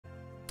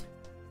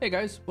Hey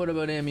guys,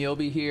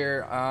 WhatAboutAmeobi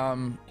here.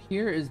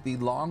 Here is the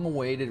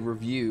long-awaited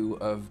review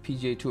of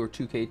PGA Tour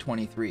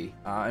 2K23.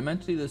 I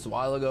meant to do this a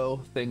while ago.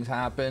 Things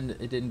happened.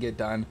 It didn't get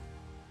done.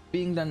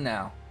 Being done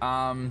now.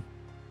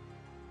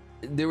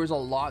 There was a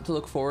lot to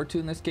look forward to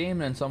in this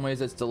game, and in some ways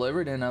it's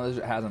delivered, and in others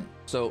it hasn't.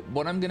 So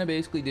what I'm going to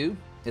basically do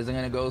is I'm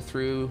going to go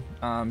through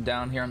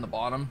down here on the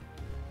bottom.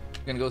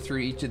 I'm going to go through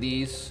each of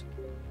these,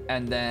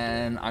 and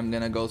then I'm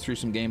going to go through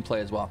some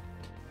gameplay as well.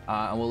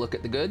 And we'll look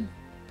at the good,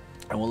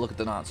 and we'll look at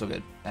the not so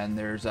good, and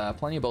there's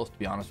plenty of both, to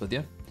be honest with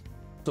you.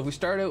 So if we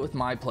start out with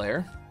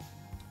MyPlayer,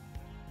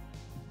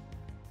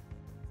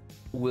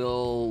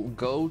 we'll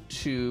go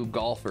to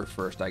golfer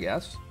first, I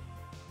guess,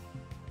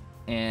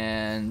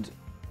 and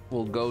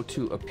we'll go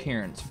to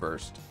appearance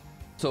first.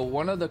 So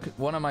one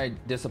of my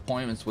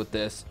disappointments with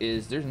this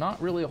is there's not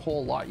really a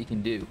whole lot you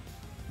can do.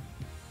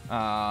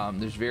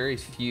 There's very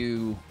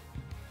few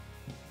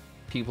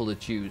people to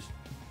choose.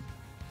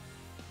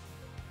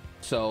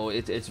 So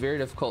it's very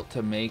difficult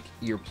to make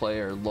your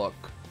player look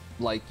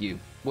like you,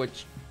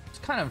 which is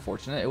kind of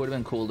unfortunate. It would have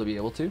been cool to be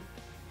able to,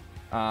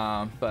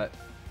 but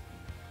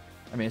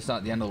I mean, it's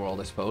not the end of the world,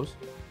 I suppose.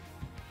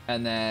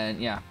 And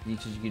then yeah, you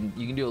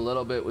can do a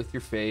little bit with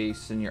your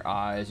face and your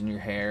eyes and your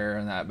hair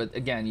and that, but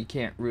again, you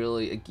can't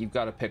really. You've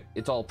got to pick.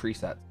 It's all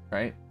presets,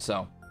 right?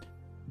 So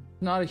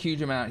not a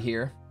huge amount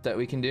here that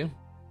we can do,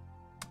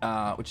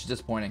 which is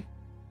disappointing.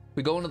 If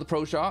we go into the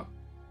pro shop,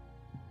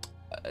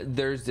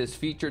 there's this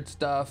featured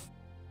stuff,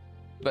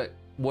 but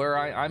where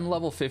I'm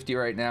level 50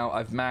 right now,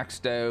 I've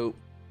maxed out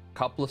a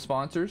couple of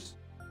sponsors,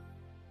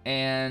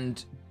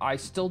 and I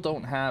still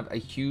don't have a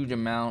huge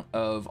amount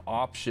of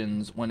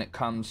options when it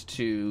comes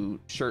to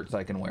shirts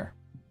I can wear.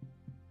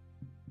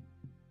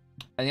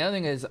 And the other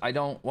thing is, one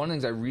of the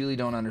things I really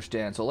don't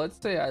understand. So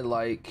let's say I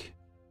like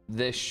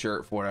this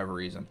shirt for whatever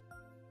reason.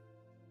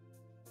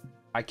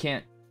 I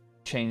can't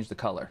change the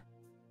color.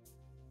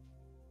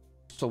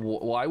 So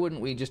why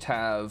wouldn't we just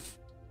have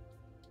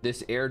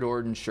this Air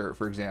Jordan shirt,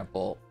 for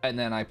example, and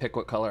then I pick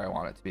what color I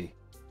want it to be?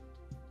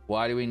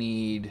 Why do we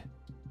need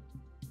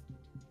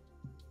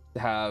to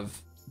have,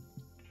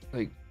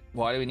 like,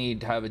 why do we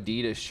need to have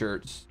Adidas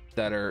shirts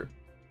that are,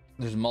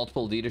 there's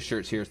multiple Adidas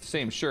shirts here. It's the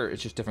same shirt,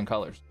 it's just different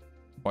colors.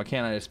 Why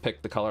can't I just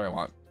pick the color I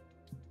want?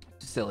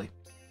 Silly.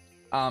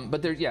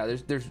 But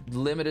there's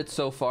limited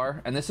so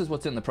far, and this is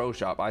what's in the pro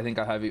shop. I think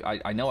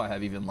I know I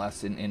have even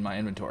less in my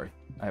inventory.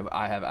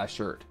 I have a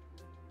shirt.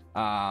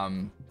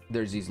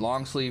 There's these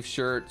long sleeve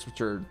shirts,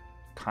 which are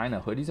kind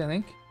of hoodies, I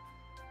think.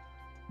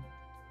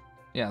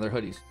 Yeah, they're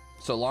hoodies.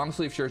 So long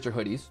sleeve shirts are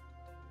hoodies.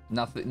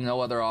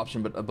 No other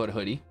option but a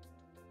hoodie,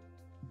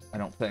 I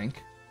don't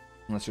think,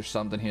 unless there's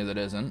something here that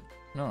isn't.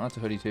 No, that's a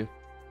hoodie too.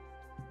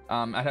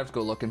 I'd have to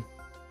go looking.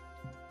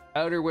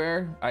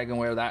 Outerwear, I can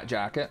wear that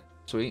jacket,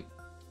 sweet,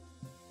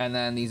 and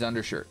then these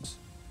undershirts.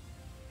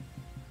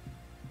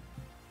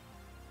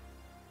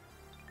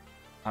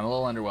 I'm a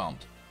little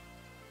underwhelmed.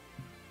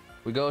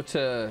 We go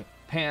to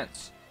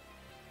pants.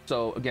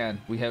 So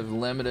again, we have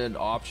limited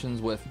options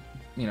with,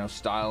 you know,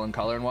 style and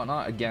color and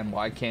whatnot. Again,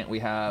 why can't we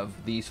have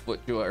these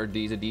FootJoy or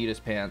these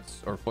Adidas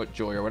pants or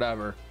FootJoy or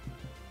whatever,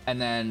 and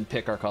then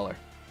pick our color?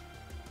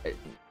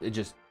 It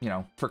just, you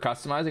know, for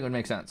customizing it would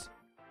make sense.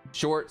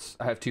 Shorts,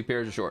 I have 2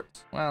 pairs of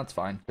shorts. Well, that's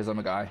fine because I'm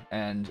a guy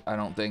and I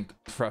don't think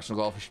professional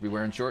golfers should be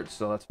wearing shorts,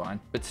 so that's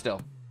fine. But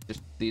still,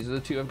 just these are the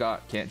 2 I've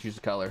got. Can't choose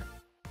the color.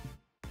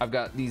 I've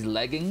got these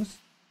leggings.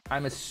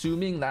 I'm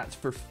assuming that's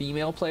for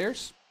female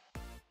players.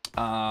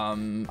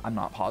 I'm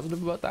not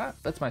positive about that.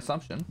 That's my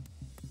assumption.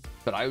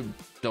 But I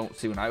don't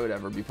see when I would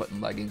ever be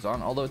putting leggings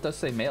on, although it does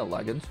say male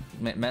leggings,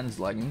 men's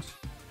leggings.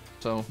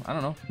 So I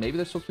don't know. Maybe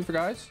they're supposed to be for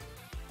guys.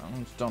 I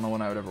just don't know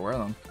when I would ever wear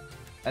them.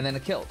 And then a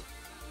kilt.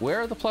 Where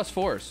are the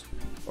 +4s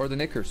or the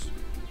knickers?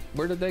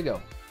 Where did they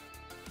go?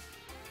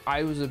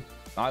 I was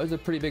a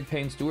pretty big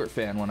Payne Stewart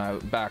fan when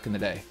back in the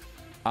day.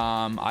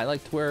 I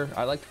like to wear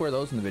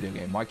those in the video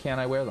game. Why can't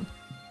I wear them?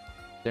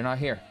 They're not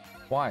here.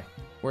 Why?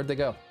 Where'd they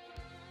go?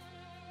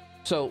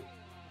 So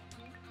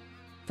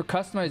for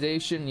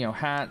customization, you know,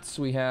 hats,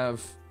 we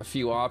have a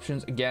few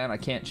options. Again, I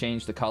can't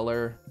change the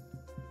color.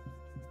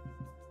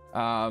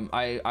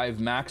 I've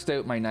maxed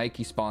out my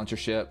Nike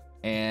sponsorship,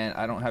 and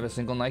I don't have a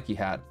single Nike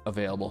hat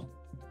available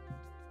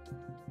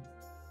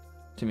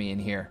to me in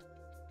here.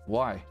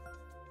 Why?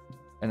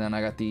 And then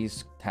I got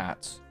these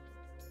hats.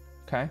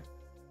 Okay.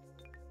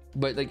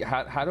 But like,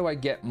 how do I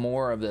get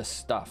more of this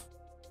stuff?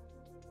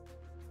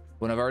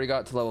 When I've already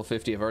got to level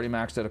 50, I've already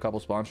maxed out a couple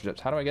sponsorships.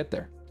 How do I get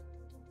there?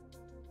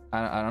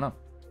 I don't know.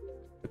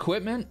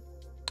 Equipment,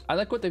 I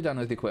like what they've done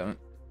with the equipment.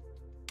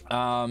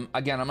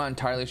 Again, I'm not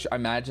entirely sure. I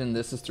imagine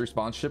this is through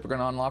sponsorship. We're going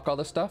to unlock all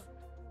this stuff.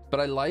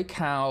 But I like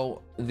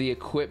how the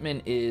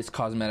equipment is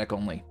cosmetic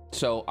only.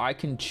 So I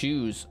can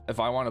choose if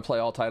I want to play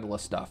all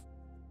Titleist stuff.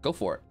 Go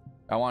for it.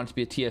 I want it to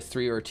be a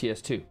TS3 or a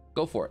TS2.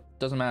 Go for it.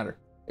 Doesn't matter.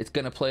 It's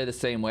going to play the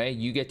same way.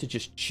 You get to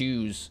just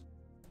choose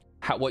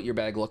what your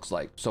bag looks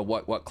like. So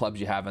what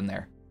clubs you have in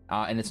there.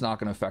 And it's not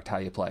going to affect how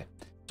you play.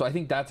 So I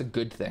think that's a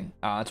good thing.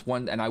 It's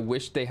one, and I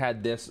wish they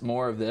had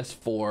more of this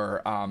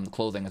for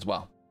clothing as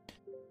well.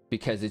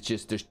 because it's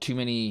just, there's too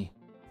many,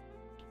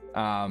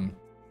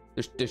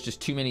 there's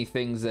just too many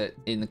things that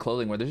in the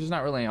clothing where there's just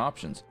not really any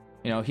options.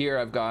 You know, here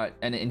I've got,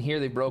 and in here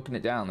they've broken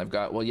it down. They've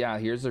got, well, yeah,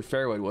 here's their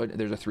fairway wood,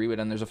 there's a 3-wood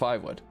and there's a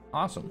 5-wood.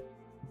 Awesome.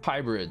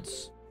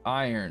 Hybrids,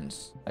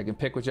 irons, I can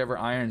pick whichever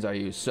irons I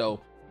use.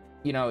 So,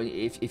 you know,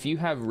 if you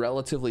have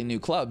relatively new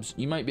clubs,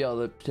 you might be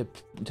able to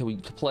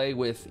play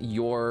with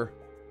your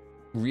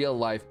real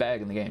life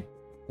bag in the game,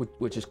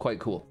 which is quite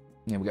cool.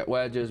 You know, we got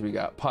wedges, we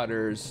got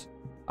putters,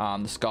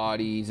 the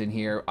Scotties in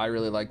here. I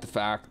really like the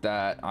fact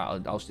that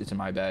it's in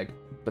my bag,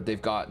 but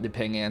they've got the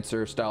ping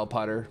answer style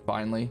putter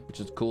finally, which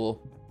is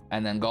cool.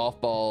 And then golf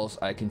balls,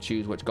 I can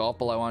choose which golf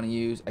ball I want to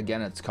use.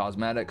 Again, it's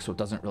cosmetic, so it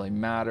doesn't really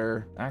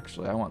matter.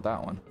 Actually, I want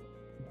that one.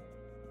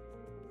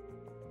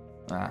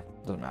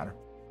 Doesn't matter.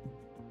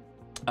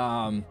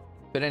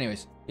 But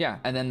anyways, yeah,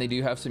 and then they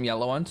do have some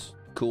yellow ones.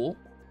 Cool.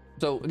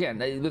 So again,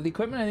 with the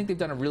equipment, I think they've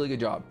done a really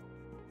good job.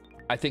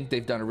 I think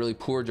they've done a really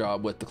poor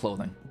job with the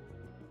clothing.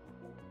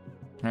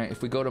 All right,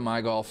 if we go to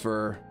My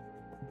Golfer,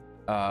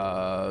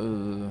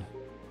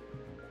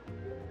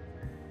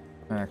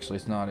 actually,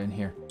 it's not in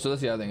here. So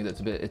that's the other thing that's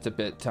it's a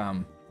bit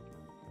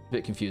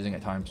confusing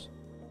at times.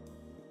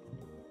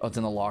 Oh, it's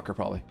in the locker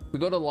probably. We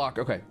go to the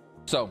locker. Okay,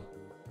 so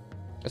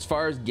as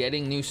far as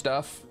getting new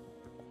stuff,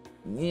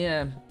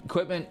 yeah,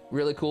 equipment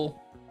really cool.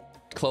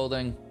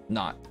 Clothing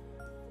not.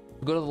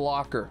 We go to the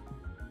locker.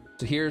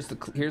 So here are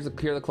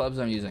the clubs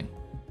I'm using.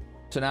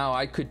 So now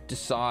I could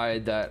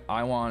decide that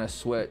I want to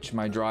switch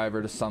my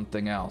driver to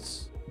something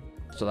else.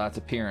 So that's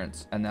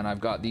appearance, and then I've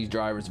got these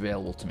drivers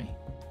available to me,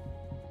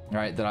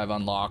 right, that I've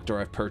unlocked or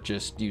I've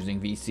purchased using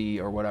VC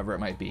or whatever it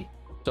might be.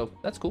 So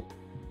that's cool.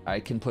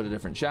 I can put a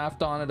different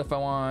shaft on it if I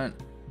want.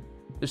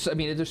 I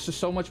mean, there's just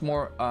so much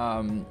more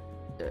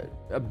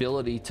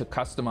ability to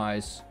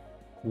customize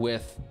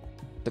with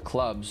the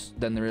clubs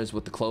than there is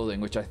with the clothing,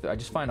 which I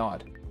just find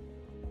odd.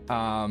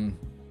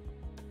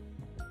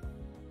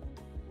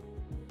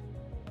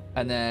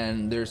 And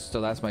then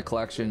so that's my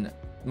collection.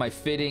 My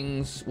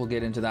fittings, we'll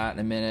get into that in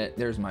a minute.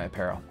 There's my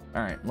apparel.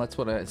 All right, let's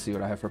see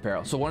what I have for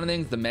apparel. So one of the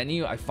things, the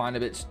menu, I find a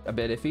bit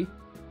iffy.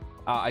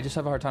 I just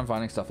have a hard time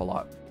finding stuff a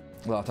lot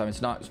of time.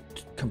 It's not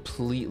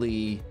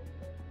completely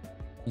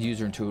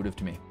user intuitive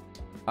to me.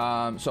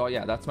 So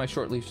yeah, that's my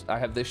short sleeve. I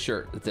have this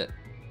shirt, that's it.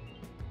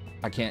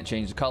 I can't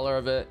change the color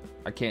of it.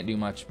 I can't do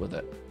much with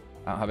it.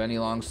 I don't have any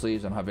long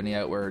sleeves. I don't have any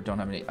outwear. Don't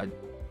have any,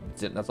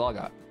 that's it. That's all I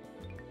got.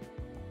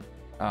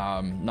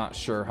 Not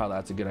sure how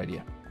that's a good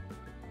idea.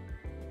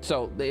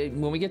 So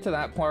when we get to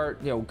that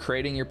part, you know,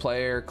 creating your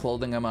player,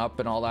 clothing them up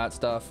and all that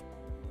stuff,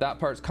 that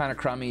part's kind of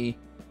crummy.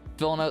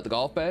 Filling out the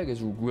golf bag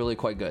is really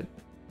quite good.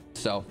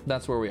 So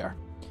that's where we are.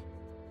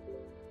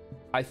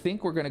 I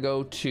think we're going to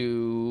go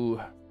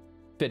to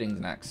fittings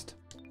next.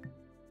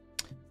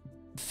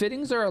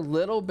 Fittings are a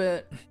little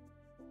bit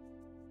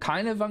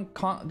kind of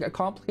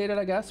complicated,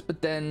 I guess,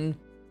 but then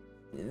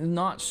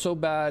not so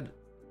bad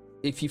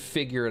if you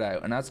figure it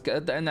out. And that's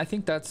good. And I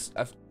think that's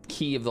a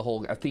theme of the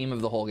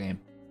whole game.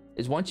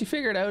 Is once you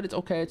figure it out, it's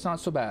okay, it's not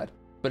so bad.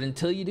 But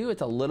until you do,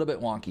 it's a little bit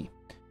wonky.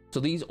 So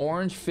these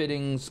orange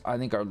fittings, I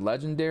think, are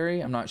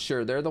legendary. I'm not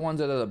sure. They're the ones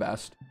that are the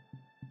best.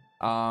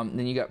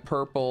 Then you got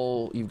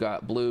purple, you've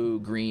got blue,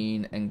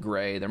 green, and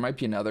gray. There might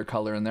be another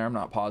color in there, I'm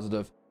not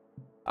positive.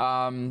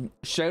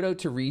 Shout out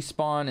to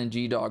Respawn and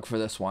G-Dog for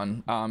this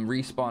one.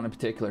 Respawn in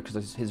particular, because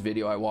this is his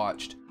video I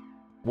watched.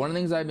 One of the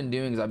things I've been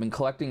doing is I've been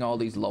collecting all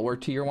these lower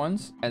tier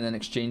ones and then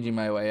exchanging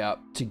my way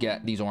up to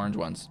get these orange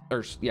ones.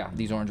 Or yeah,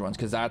 these orange ones,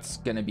 because that's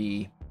going to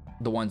be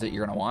the ones that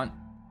you're going to want.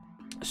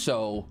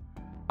 So,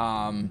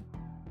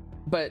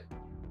 but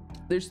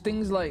there's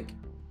things like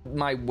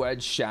my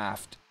wedge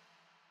shaft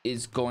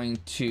is going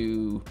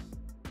to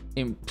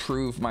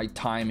improve my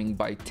timing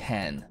by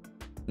 10.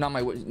 Not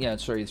my, yeah,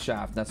 sorry, the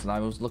shaft. That's, I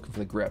was looking for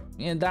the grip.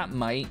 And that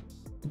might,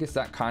 I guess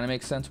that kind of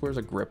makes sense. Where's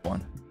a grip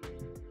one?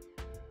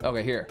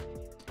 Okay, here.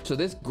 So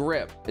this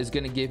grip is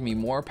going to give me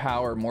more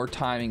power, more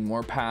timing,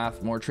 more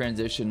path, more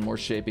transition, more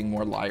shaping,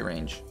 more lie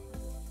range.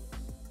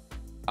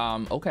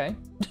 Okay.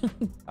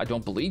 I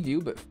don't believe you,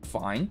 but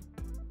fine.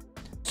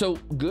 So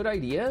good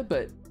idea,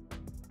 but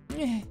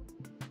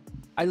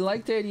I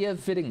like the idea of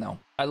fitting though.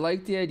 I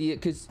like the idea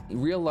because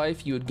real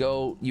life you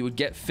would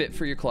get fit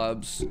for your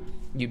clubs.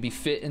 You'd be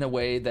fit in a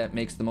way that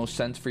makes the most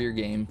sense for your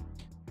game.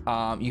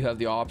 You have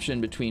the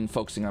option between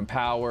focusing on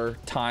power,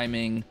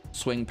 timing,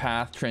 swing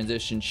path,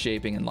 transition,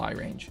 shaping, and lie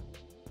range,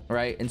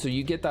 right? And so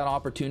you get that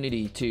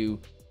opportunity to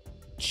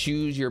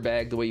choose your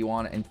bag the way you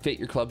want it and fit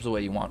your clubs the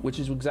way you want, which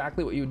is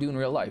exactly what you would do in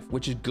real life,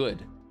 which is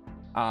good.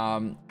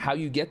 How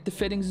you get the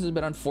fittings is a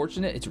bit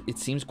unfortunate. It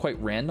seems quite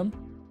random.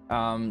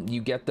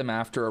 You get them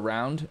after a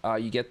round.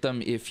 You get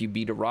them if you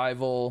beat a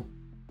rival.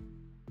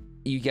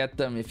 You get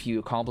them if you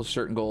accomplish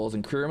certain goals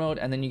in career mode,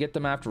 and then you get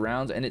them after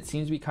rounds, and it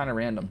seems to be kind of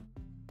random.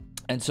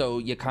 And so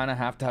you kind of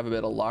have to have a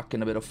bit of luck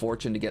and a bit of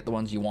fortune to get the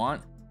ones you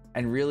want.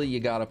 And really, you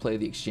got to play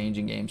the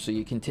exchanging game. So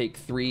you can take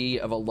 3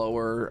 of a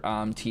lower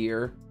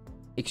tier,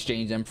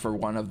 exchange them for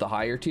 1 of the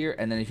higher tier.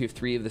 And then if you have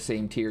 3 of the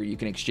same tier, you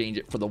can exchange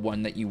it for the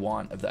one that you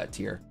want of that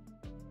tier.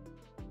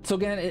 So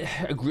again,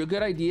 a real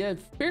good idea,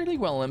 fairly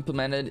well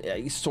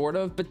implemented, sort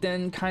of, but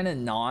then kind of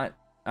not.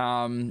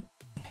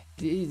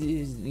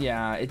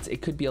 Yeah,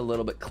 it could be a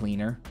little bit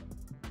cleaner,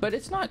 but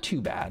it's not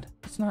too bad.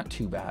 It's not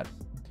too bad.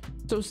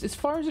 So as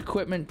far as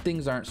equipment,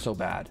 things aren't so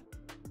bad.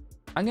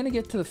 I'm gonna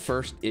get to the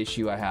first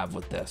issue I have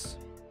with this,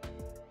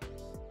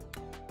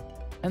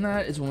 and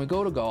that is when we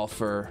go to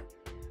Golfer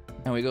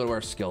and we go to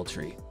our skill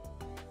tree.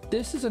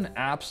 This is an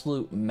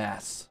absolute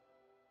mess.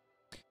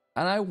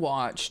 And I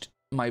watched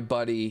my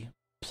buddy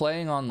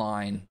playing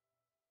online,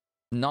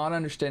 not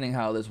understanding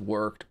how this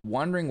worked,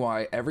 wondering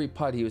why every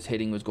putt he was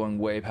hitting was going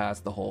way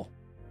past the hole.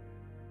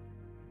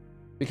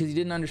 Because he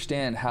didn't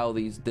understand how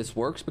this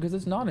works, because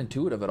it's not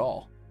intuitive at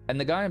all. And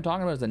the guy I'm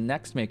talking about is a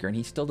next maker, and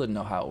he still didn't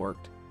know how it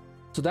worked.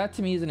 So that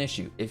to me is an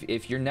issue.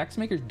 If your next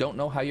makers don't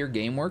know how your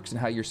game works and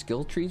how your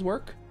skill trees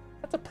work,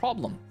 that's a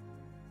problem,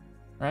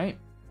 right?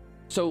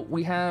 So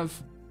we have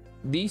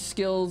these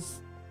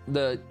skills,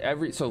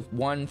 so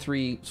 1,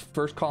 3,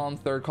 first column,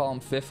 third column,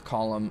 fifth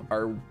column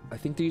are, I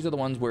think these are the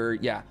ones where,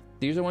 yeah,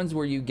 these are ones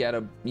where you get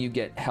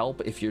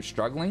help if you're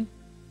struggling.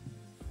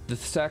 The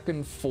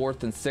second,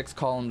 fourth, and sixth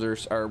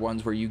columns are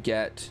ones where you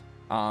get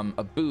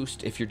a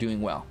boost if you're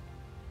doing well.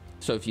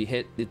 So if you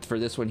hit it for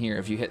this one here,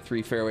 if you hit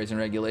 3 fairways in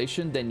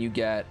regulation, then you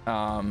get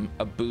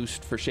a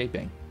boost for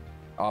shaping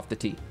off the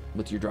tee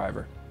with your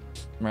driver,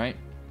 right?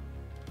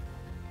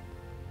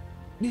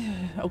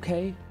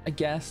 Okay, I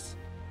guess.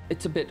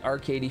 It's a bit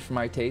arcadey for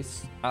my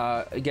taste.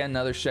 Again,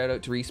 another shout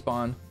out to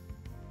Respawn.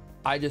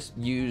 I just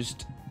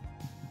used,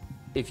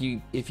 if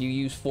you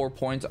use 4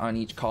 points on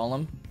each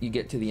column, you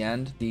get to the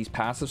end. These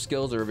passive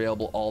skills are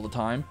available all the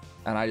time,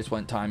 and I just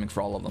went timing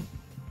for all of them.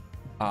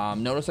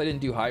 Notice I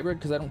didn't do hybrid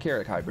because I don't care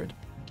at hybrid,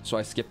 so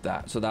I skipped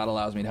that. So that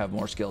allows me to have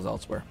more skills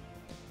elsewhere,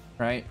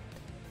 right?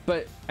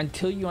 But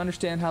until you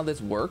understand how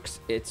this works,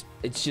 it's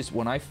just,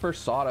 when I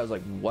first saw it, I was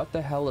like, what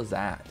the hell is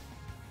that?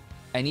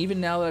 And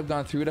even now that I've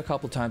gone through it a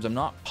couple times, I'm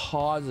not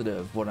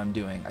positive what I'm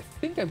doing. I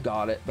think I've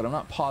got it, but I'm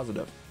not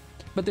positive.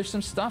 But there's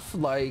some stuff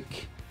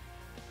like,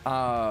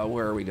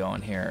 where are we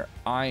going here?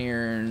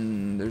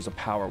 Iron, there's a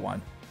power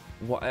one.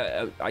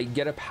 I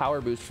get a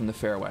power boost from the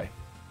fairway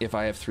if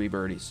I have 3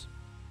 birdies.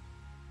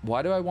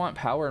 Why do I want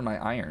power in my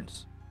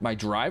irons? My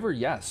driver,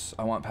 yes,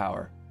 I want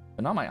power,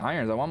 but not my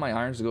irons. I want my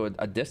irons to go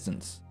a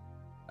distance.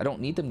 I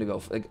don't need them to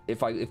go, like,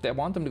 if I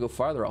want them to go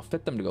farther, I'll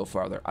fit them to go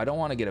farther. I don't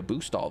want to get a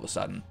boost all of a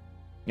sudden.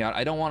 You know,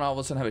 I don't want to all of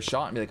a sudden have a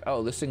shot and be like,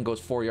 oh, this thing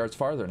goes 4 yards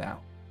farther now.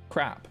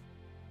 Crap.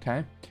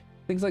 Okay?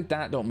 Things like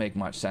that don't make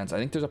much sense. I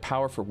think there's a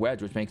power for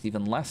wedge, which makes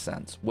even less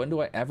sense. When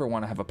do I ever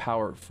want to have a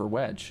power for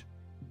wedge?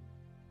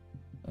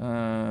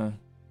 Yeah,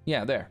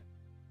 there.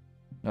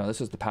 No, this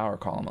is the power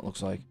column, it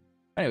looks like.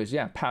 Anyways,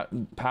 yeah,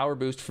 power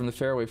boost from the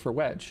fairway for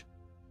wedge.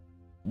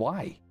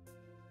 Why?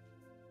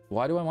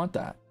 Why do I want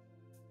that?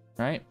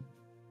 Right?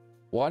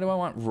 Why do I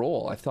want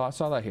roll? I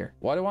saw that here.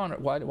 Why do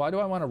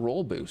I want a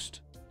roll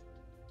boost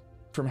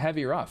from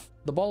heavy rough?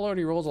 The ball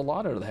already rolls a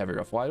lot out of the heavy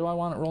rough. Why do I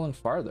want it rolling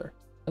farther?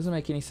 Doesn't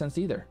make any sense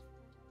either.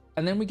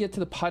 And then we get to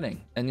the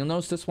putting, and you'll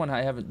notice this one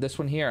I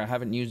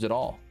haven't used at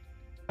all.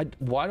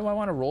 Why do I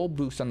want a roll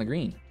boost on the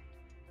green?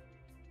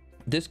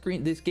 This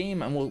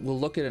game, and we'll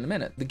look at it in a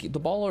minute. The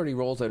ball already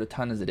rolls out a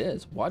ton as it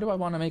is. Why do I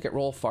want to make it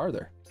roll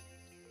farther?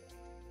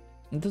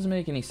 It doesn't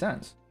make any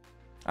sense.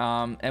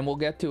 And we'll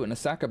get to it in a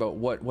sec about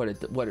what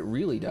it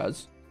really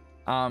does.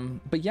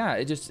 But yeah,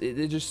 it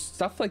just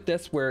stuff like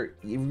this where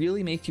it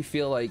really makes you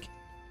feel like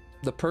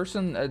the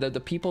person,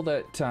 the people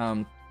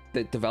that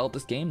developed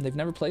this game, they've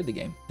never played the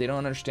game. They don't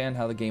understand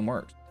how the game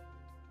works.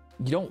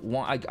 You don't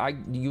want,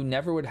 you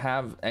never would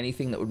have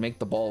anything that would make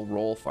the ball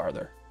roll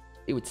farther.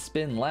 It would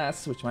spin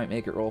less, which might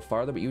make it roll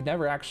farther, but you'd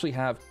never actually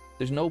have,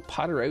 there's no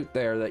putter out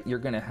there that you're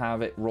going to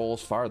have it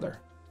rolls farther.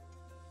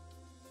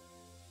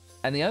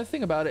 And the other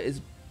thing about it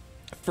is,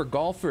 for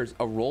golfers,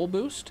 a roll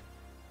boost,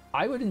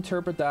 I would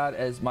interpret that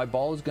as my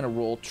ball is going to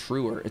roll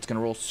truer. It's going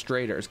to roll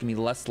straighter. It's going to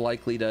be less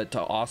likely to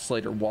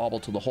oscillate or wobble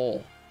to the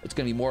hole. It's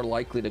going to be more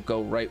likely to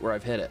go right where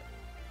I've hit it.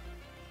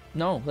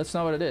 No, that's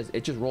not what it is.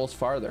 It just rolls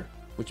farther,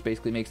 which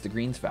basically makes the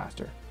greens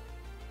faster.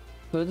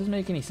 So it doesn't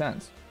make any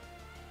sense.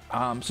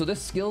 So this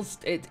skills,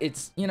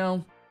 it's, you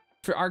know,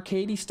 for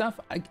arcadey stuff,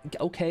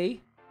 okay,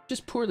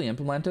 just poorly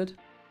implemented.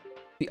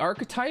 The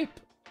Archetype,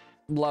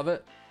 love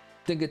it.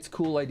 Think it's a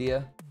cool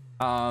idea.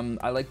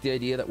 I like the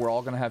idea that we're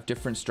all going to have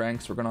different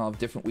strengths. We're going to have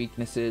different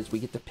weaknesses. We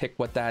get to pick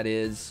what that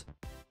is.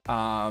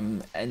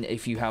 And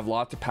if you have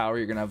lots of power,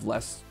 you're going to have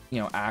less, you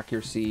know,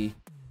 accuracy.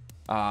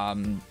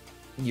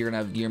 You're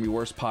going to be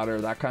worse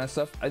putter, that kind of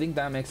stuff. I think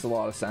that makes a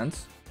lot of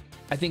sense.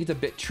 I think it's a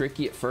bit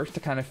tricky at first to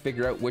kind of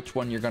figure out which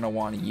one you're going to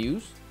want to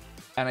use.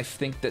 And I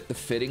think that the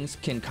fittings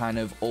can kind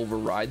of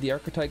override the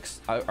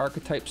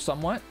archetype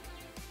somewhat.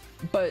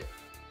 But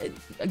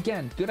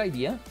again, good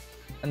idea.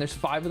 And there's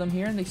 5 of them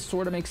here, and they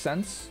sort of make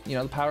sense. You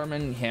know, the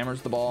powerman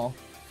hammers the ball.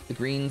 The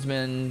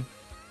greensman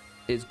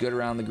is good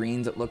around the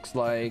greens, it looks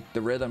like.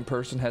 The rhythm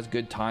person has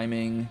good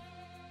timing.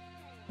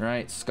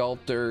 Right?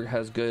 Sculptor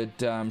has good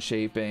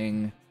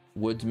shaping.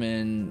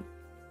 Woodsman,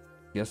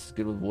 I guess, is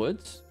good with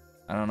woods.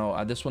 I don't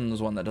know. This one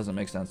is one that doesn't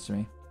make sense to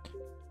me.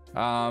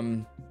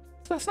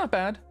 That's not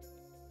bad.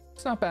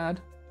 It's not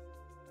bad.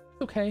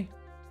 It's okay.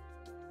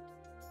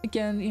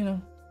 Again, you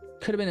know,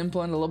 could have been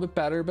implemented a little bit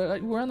better,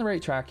 but we're on the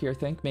right track here, I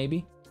think,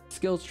 maybe.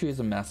 Skills tree is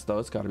a mess, though.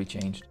 It's got to be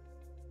changed.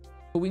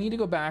 But we need to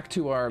go back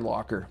to our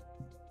locker.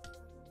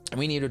 And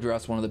we need to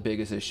address one of the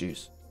biggest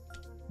issues.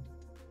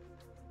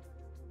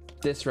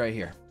 This right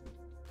here.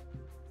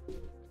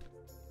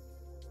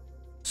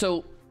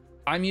 So,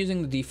 I'm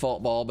using the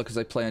default ball because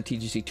I play on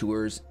TGC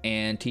Tours,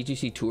 and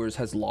TGC Tours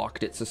has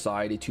locked its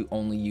society to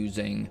only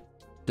using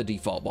the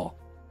default ball.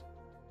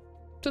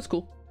 That's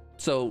cool.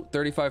 So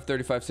 35,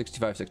 35,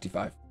 65,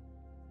 65.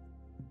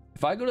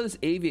 If I go to this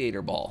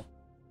aviator ball,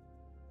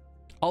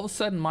 all of a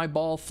sudden my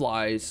ball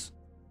flies,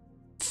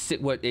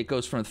 it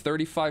goes from a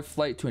 35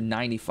 flight to a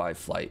 95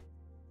 flight,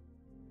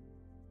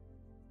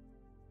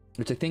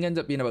 which I think ends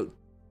up being about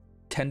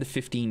 10 to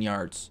 15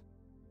 yards.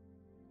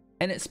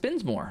 And it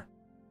spins more.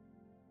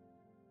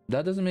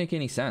 That doesn't make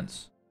any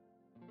sense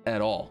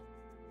at all.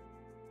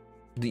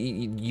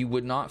 You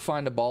would not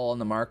find a ball on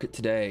the market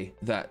today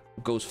that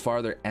goes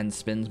farther and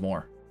spins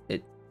more.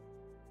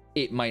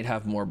 It might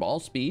have more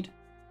ball speed,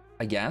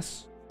 I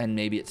guess, and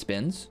maybe it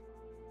spins,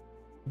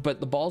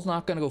 but the ball's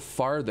not going to go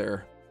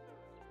farther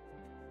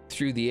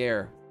through the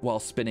air while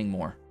spinning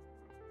more.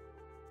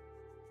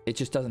 It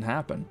just doesn't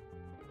happen.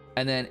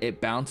 And then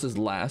it bounces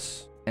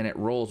less and it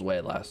rolls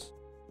way less.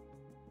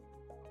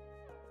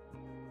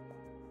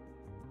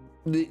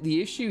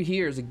 The issue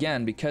here is,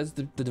 again, because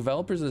the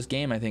developers of this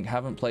game, I think,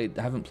 haven't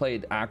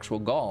played actual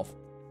golf.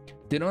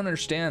 They don't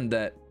understand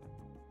that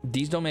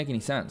these don't make any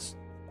sense.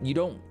 You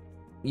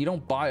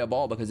don't buy a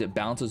ball because it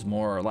bounces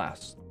more or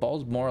less.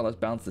 Balls more or less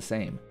bounce the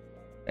same,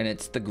 and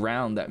it's the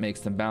ground that makes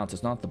them bounce.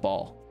 It's not the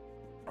ball,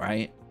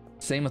 right?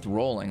 Same with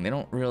rolling. They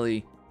don't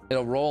really.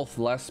 It'll roll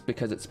less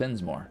because it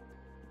spins more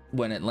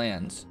when it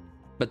lands.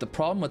 But the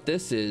problem with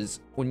this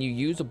is when you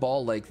use a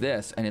ball like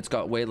this and it's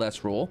got way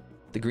less roll,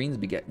 the greens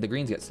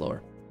get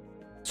slower.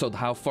 So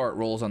how far it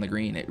rolls on the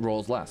green, it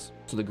rolls less.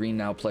 So the green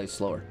now plays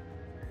slower.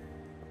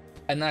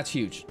 And that's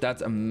huge.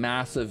 That's a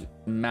massive,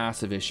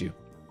 massive issue.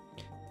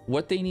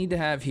 What they need to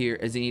have here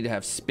is they need to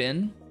have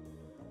spin,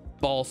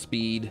 ball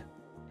speed,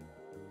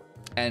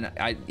 and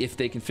if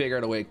they can figure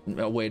out a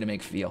way to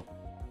make feel,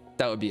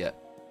 that would be it.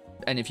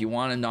 And if you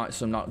want to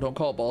don't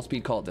call it ball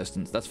speed, call it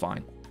distance. That's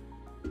fine.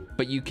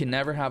 But you can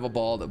never have a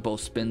ball that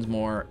both spins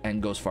more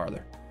and goes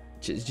farther.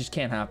 It just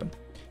can't happen.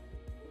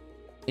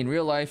 In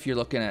real life, you're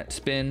looking at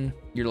spin,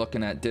 you're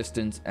looking at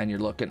distance, and you're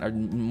looking at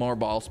more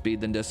ball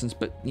speed than distance,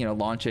 but you know,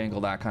 launch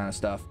angle, that kind of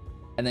stuff.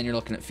 And then you're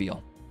looking at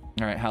feel.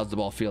 All right, how's the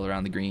ball feel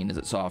around the green? Is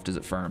it soft? Is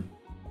it firm?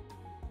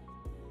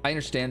 I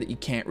understand that you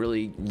can't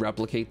really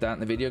replicate that in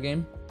the video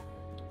game,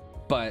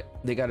 but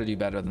they got to do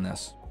better than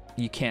this.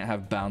 You can't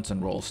have bounce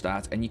and roll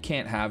stats, and you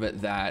can't have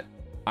it that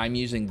I'm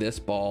using this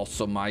ball,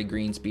 so my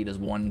green speed is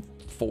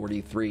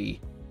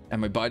 143,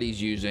 and my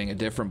buddy's using a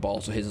different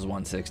ball, so his is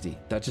 160.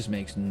 That just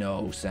makes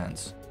no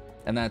sense.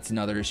 And that's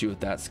another issue with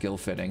that skill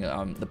fitting,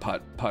 the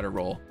putter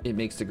roll. It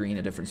makes the green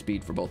a different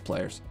speed for both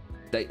players.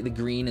 The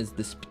green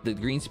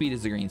speed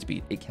is the green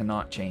speed. It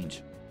cannot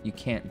change. You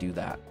can't do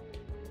that.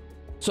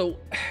 So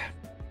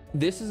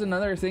this is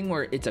another thing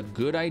where it's a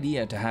good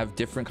idea to have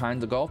different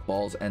kinds of golf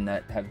balls and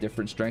that have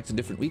different strengths and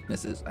different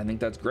weaknesses. I think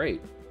that's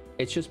great.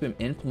 It's just been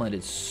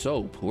implemented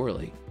so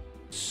poorly,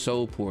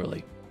 so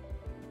poorly.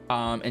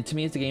 And to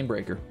me, it's a game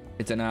breaker.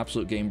 It's an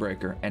absolute game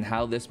breaker. And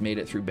how this made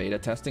it through beta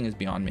testing is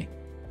beyond me.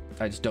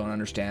 I just don't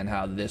understand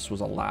how this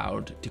was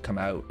allowed to come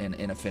out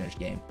in a finished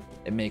game.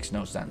 It makes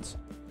no sense.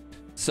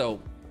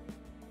 So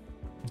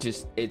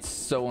just, it's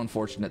so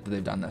unfortunate that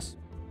they've done this.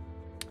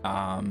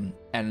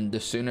 And the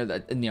sooner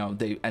that, you know,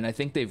 and I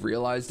think they've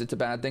realized it's a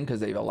bad thing because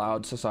they've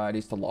allowed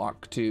societies to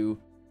lock to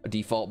a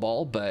default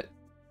ball, but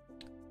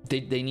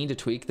they need to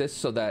tweak this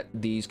so that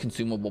these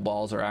consumable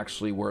balls are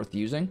actually worth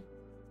using.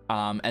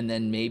 And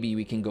then maybe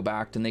we can go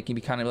back and they can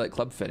be kind of like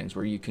club fittings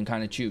where you can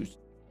kind of choose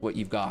what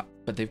you've got,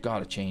 but they've got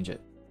to change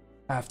it.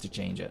 Have to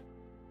change it.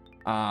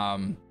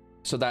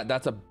 So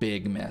that's a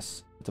big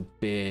miss. It's a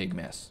big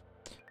miss.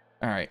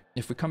 All right,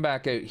 if we come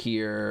back out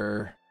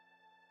here,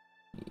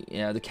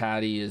 yeah, the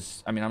caddy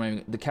is, I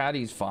mean, the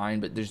caddy's fine,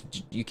 but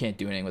you can't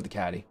do anything with the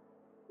caddy.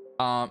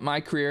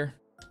 MyCareer,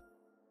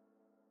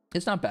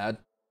 it's not bad.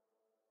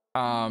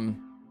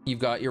 You've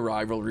got your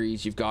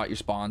rivalries, you've got your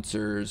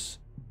sponsors.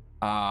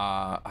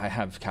 I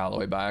have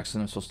Callaway by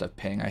accident. I'm supposed to have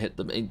Ping. I hit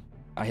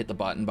the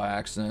button by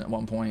accident at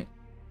one point.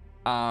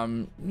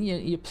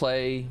 You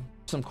play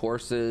some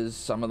courses.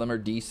 Some of them are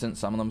decent,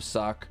 some of them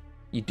suck.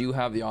 You do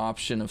have the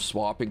option of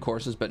swapping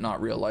courses, but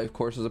not real life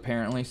courses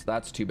apparently, so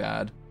that's too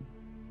bad.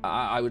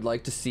 I would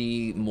like to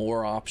see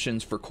more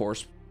options for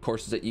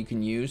courses that you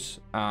can use,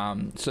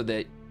 so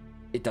that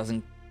it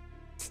doesn't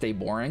stay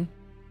boring.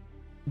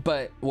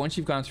 But once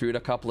you've gone through it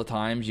a couple of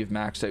times, you've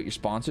maxed out your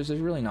sponsors, there's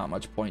really not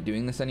much point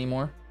doing this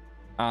anymore.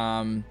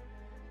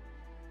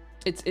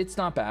 It's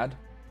not bad.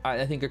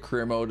 I think a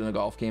career mode in a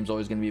golf game is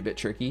always going to be a bit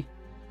tricky.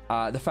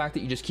 The fact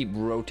that you just keep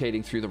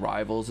rotating through the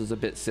rivals is a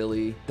bit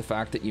silly. The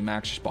fact that you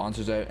max your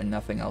sponsors out and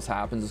nothing else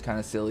happens is kind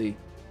of silly.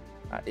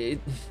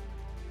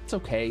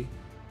 it's okay.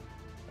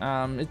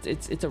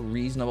 It's a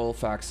reasonable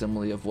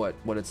facsimile of what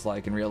it's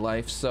like in real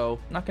life, so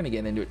I'm not going to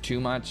get into it too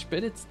much,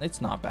 but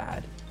it's not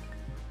bad.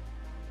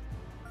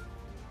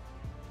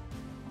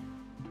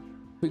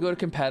 We go to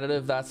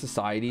competitive, that's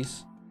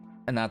societies,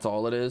 and that's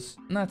all it is,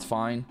 and that's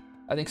fine.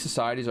 I think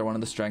societies are one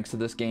of the strengths of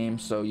this game.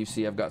 So you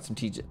see I've got some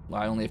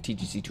I only have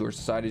TGC Tour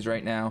societies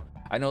right now.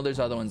 I know there's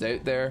other ones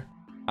out there,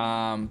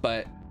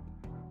 but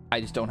I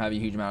just don't have a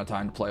huge amount of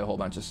time to play a whole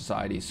bunch of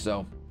societies.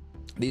 So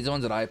these are the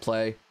ones that I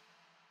play,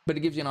 but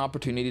it gives you an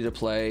opportunity to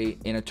play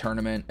in a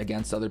tournament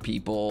against other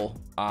people,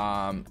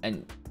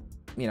 and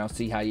you know,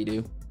 see how you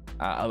do.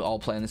 All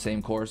play in the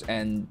same course,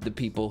 and the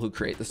people who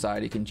create the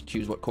society can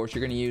choose what course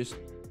you're going to use.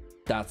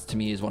 That's, to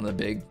me, is one of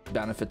the big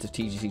benefits of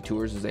TGC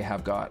Tours, is they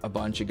have got a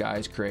bunch of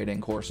guys creating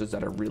courses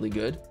that are really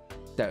good,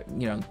 that,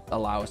 you know,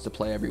 allow us to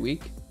play every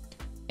week,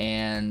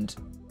 and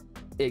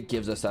it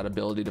gives us that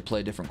ability to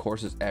play different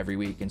courses every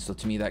week. And so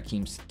to me, that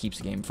keeps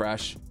the game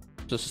fresh.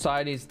 So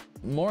societies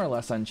more or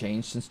less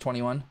unchanged since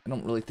 21. I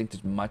don't really think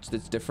there's much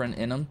that's different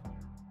in them,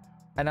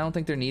 and I don't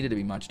think there needed to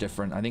be much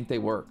different. I think they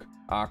work.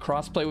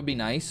 Crossplay would be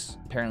nice.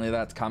 Apparently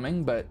that's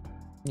coming, but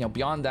you know,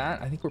 beyond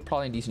that, I think we're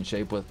probably in decent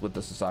shape with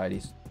the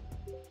societies.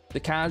 The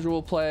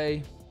casual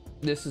play,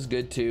 this is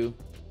good too.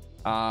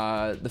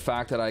 The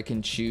fact that I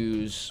can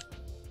choose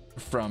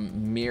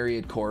from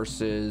myriad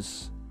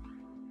courses,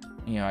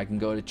 you know, I can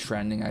go to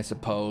trending, I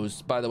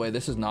suppose. By the way,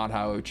 this is not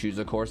how I would choose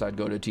a course. I'd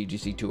go to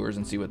TGC Tours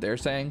and see what they're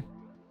saying,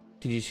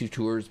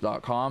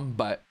 TGCTours.com.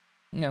 But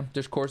you know,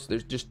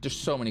 there's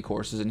so many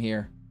courses in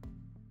here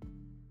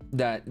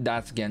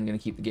that's again going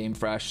to keep the game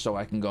fresh, so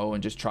I can go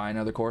and just try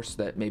another course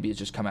that maybe has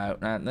just come out,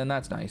 and then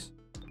that's nice.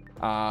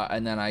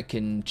 And then I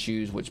can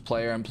choose which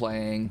player I'm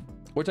playing,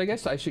 which I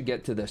guess I should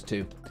get to this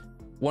too.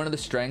 One of the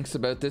strengths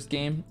about this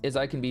game is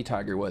I can be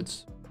Tiger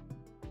Woods.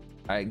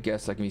 I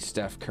guess I can be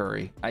Steph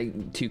Curry.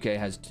 2K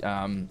has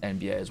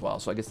NBA as well,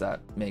 so I guess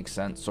that makes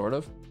sense, sort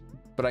of.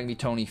 But I can be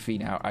Tony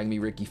Finau. I can be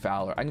Ricky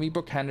Fowler. I can be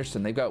Brooke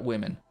Henderson. They've got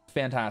women.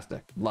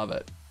 Fantastic. Love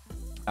it.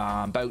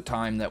 About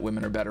time that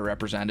women are better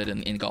represented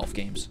in golf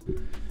games.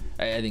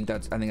 I think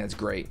that's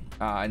great.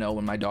 I know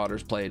when my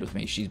daughter's played with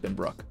me, she's been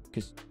Brooke,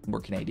 because we're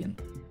Canadian.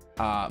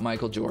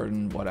 Michael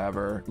Jordan,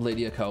 whatever.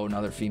 Lydia Ko,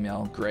 another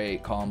female,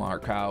 great. Colin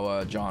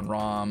Morikawa, John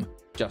Rahm,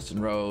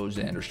 Justin Rose,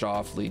 Andrew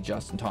Schauffele,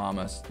 Justin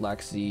Thomas,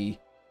 Lexi,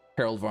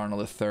 Harold Varnell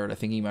III. I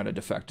think he might have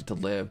defected to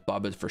Live.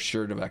 Bubba's for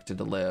sure defected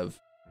to Live.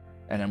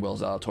 And then Will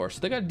Zalatoris.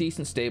 So they got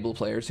decent, stable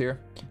players here.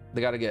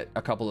 They got to get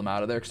a couple of them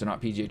out of there because they're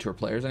not PGA Tour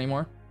players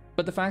anymore.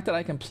 But the fact that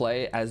I can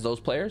play as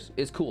those players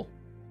is cool.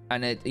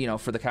 And it, you know,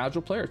 for the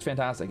casual player, it's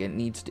fantastic. It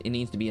needs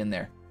to be in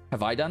there.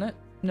 Have I done it?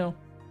 No.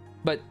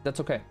 But that's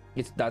okay.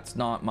 That's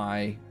not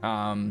my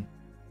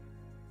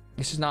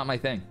it's just not my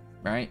thing,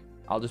 right?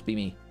 I'll just be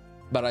me.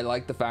 But I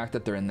like the fact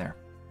that they're in there.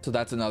 So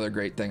that's another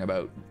great thing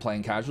about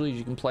playing casually.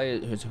 You can play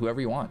it as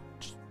whoever you want.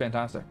 Just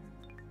fantastic.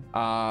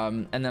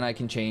 And then I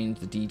can change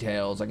the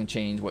details. I can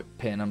change what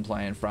pin I'm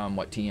playing from,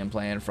 what tee I'm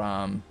playing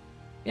from.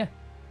 Yeah.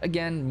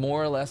 Again,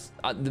 more or less,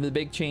 the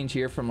big change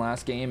here from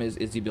last game is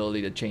the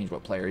ability to change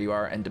what player you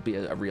are and to be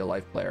a real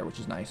life player, which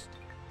is nice.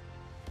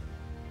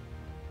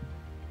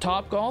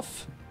 Top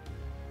Golf.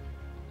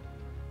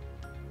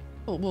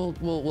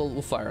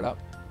 We'll fire it up.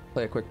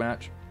 Play a quick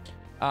match.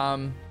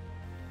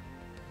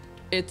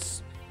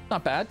 It's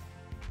not bad.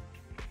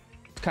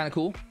 It's kind of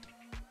cool.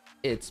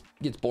 It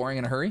gets boring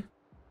in a hurry.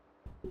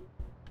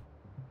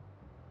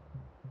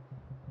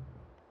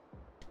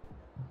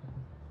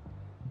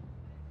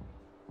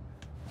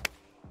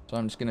 So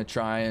I'm just gonna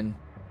try and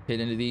hit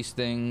into these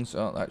things.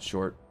 Oh, that's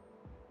short.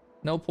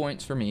 No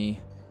points for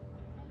me.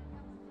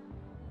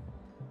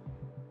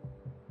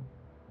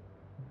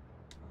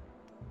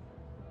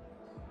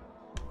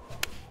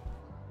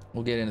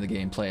 We'll get into the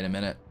gameplay in a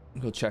minute.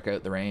 Go check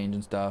out the range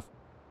and stuff.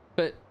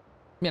 But,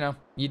 you know,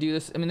 you do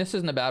this. I mean, this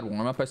isn't a bad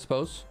warm-up, I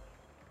suppose.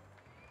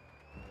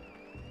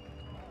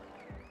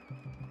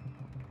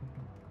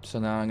 So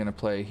now I'm gonna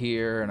play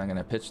here and I'm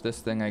gonna pitch this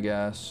thing, I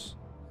guess.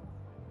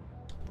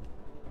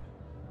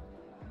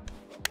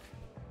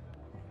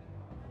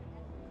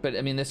 But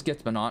I mean, this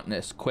gets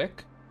monotonous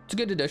quick. It's a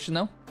good addition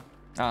though.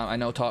 I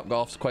know Top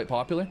Golf's quite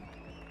popular.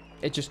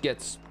 It just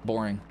gets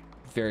boring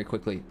very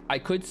quickly. I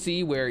could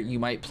see where you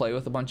might play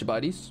with a bunch of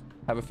buddies,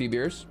 have a few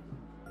beers,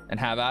 and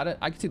have at it.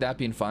 I could see that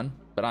being fun,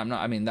 but I'm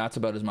not. I mean, that's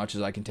about as much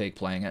as I can take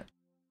playing it.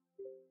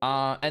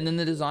 And then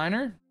the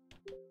designer,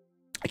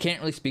 I can't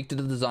really speak to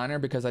the designer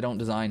because I don't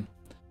design.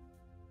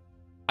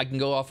 I can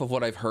go off of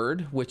what I've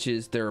heard, which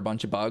is there are a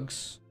bunch of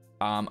bugs.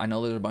 I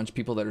know there's a bunch of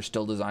people that are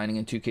still designing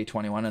in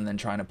 2K21 and then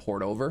trying to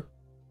port over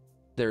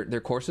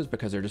their courses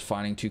because they're just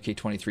finding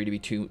 2K23 to be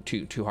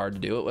too hard to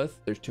do it with.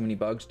 There's too many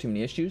bugs, too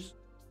many issues.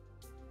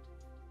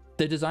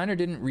 The designer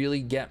didn't really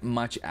get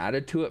much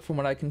added to it from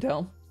what I can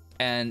tell.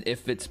 And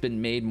if it's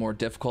been made more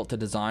difficult to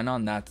design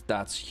on,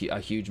 that's a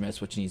huge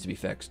miss, which needs to be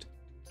fixed.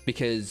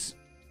 Because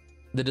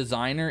the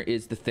designer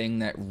is the thing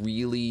that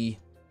really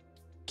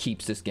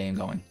keeps this game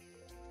going.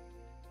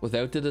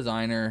 Without the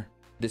designer,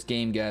 this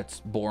game gets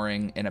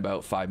boring in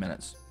about 5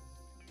 minutes.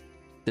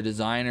 The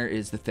designer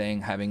is the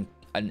thing. Having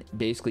a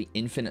basically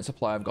infinite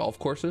supply of golf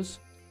courses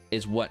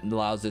is what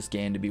allows this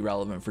game to be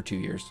relevant for 2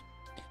 years.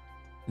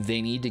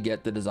 They need to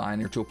get the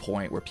designer to a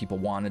point where people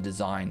want to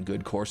design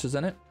good courses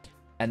in it,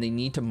 and they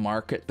need to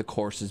market the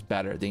courses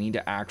better. They need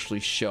to actually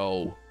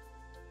show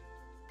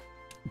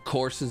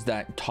courses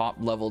that top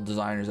level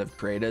designers have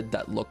created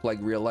that look like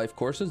real life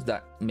courses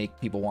that make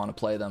people want to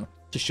play them,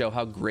 to show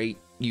how great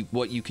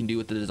what you can do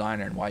with the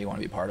designer and why you want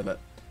to be part of it.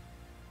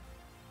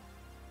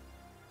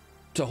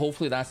 So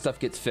hopefully that stuff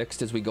gets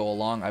fixed as we go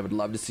along. I would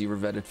love to see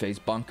revetted face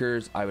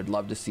bunkers. I would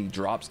love to see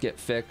drops get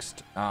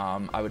fixed.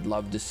 I would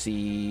love to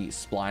see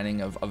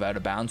splining of out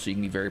of bounds, so you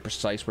can be very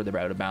precise where the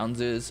out of bounds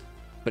is.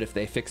 But if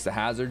they fix the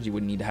hazards, you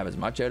wouldn't need to have as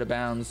much out of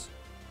bounds.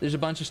 There's a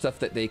bunch of stuff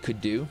that they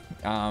could do.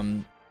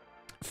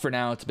 For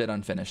now, it's a bit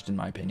unfinished in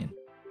my opinion.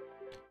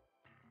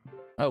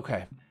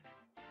 Okay.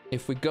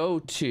 If we go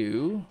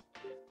to,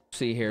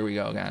 see, here we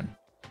go again.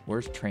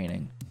 Where's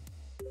training?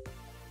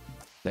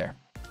 There.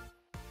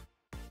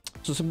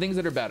 So some things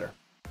that are better.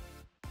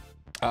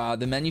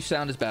 The menu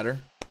sound is better.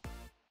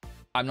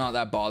 I'm not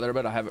that bothered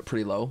about it. I have it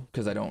pretty low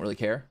because I don't really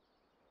care.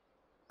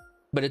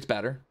 But it's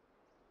better.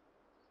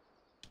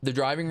 The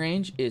driving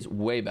range is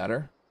way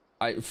better.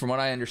 From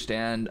what I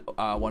understand,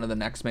 one of the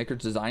next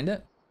makers designed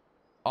it.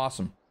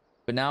 Awesome.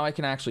 But now I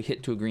can actually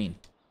hit to a green.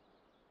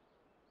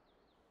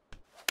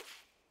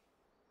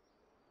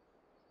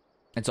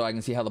 And so I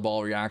can see how the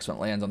ball reacts when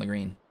it lands on the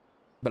green.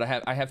 But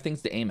I have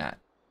things to aim at.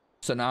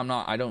 So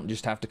now I don't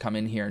just have to come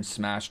in here and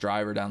smash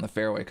driver down the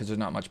fairway because there's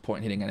not much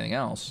point hitting anything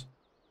else.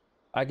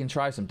 I can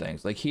try some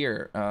things. Like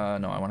here,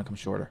 no, I want to come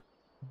shorter.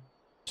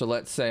 So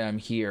let's say I'm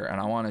here and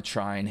I want to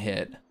try and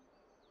hit.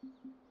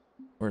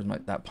 Where's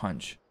that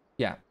punch?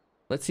 Yeah.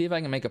 Let's see if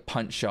I can make a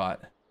punch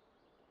shot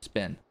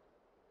spin.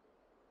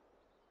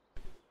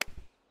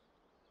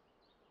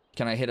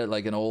 Can I hit it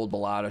like an old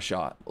Balata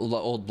shot,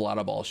 old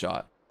Balata ball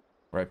shot,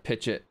 where I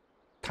pitch it?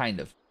 Kind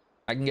of.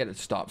 I can get it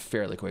to stop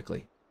fairly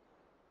quickly.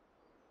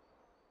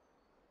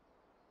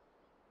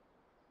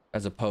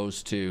 As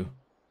opposed to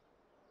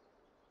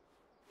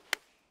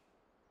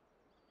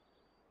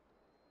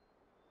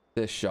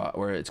this shot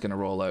where it's going to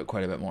roll out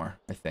quite a bit more,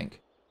 I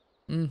think.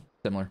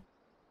 Similar.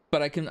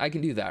 But I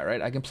can do that,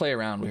 right? I can play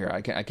around here.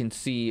 I can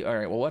see, all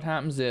right, well, what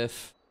happens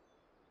if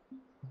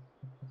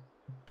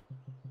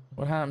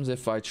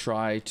I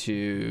try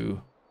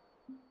to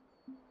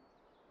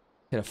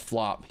hit a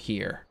flop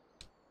here?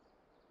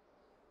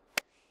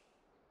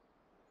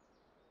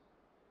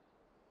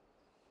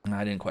 And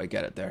I didn't quite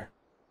get it there.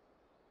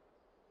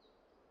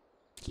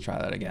 Let's try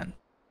that again.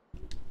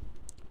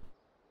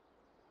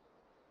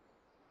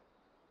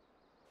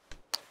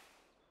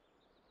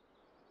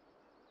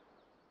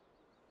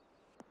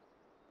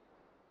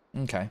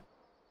 Okay.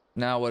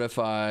 Now what if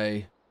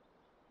I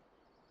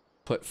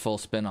put full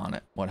spin on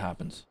it? What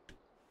happens?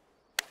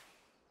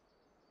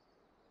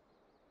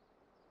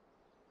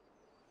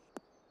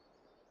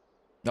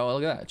 Oh,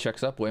 look at that. It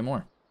checks up way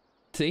more.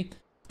 See?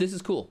 This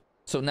is cool.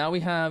 So now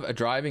we have a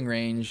driving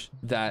range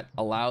that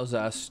allows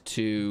us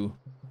to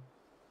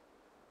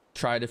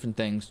try different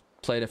things,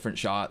 play different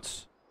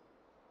shots,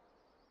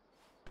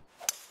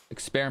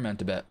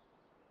 experiment a bit.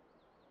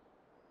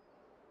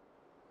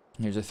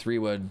 Here's a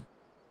 3-wood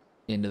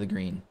into the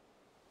green.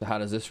 So how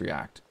does this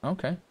react?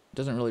 Okay. It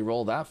doesn't really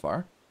roll that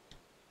far.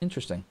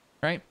 Interesting,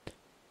 right?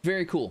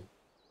 Very cool.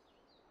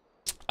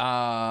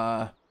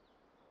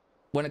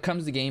 When it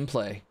comes to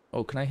gameplay,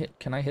 oh, can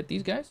I hit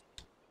these guys?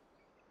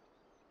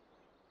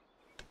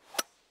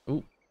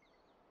 Ooh.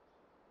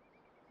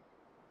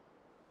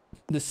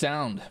 The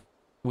sound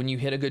when you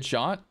hit a good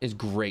shot is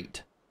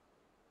great.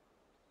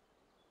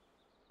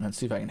 Let's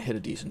see if I can hit a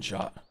decent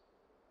shot.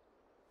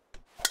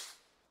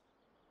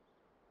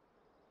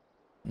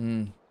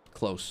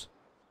 Close.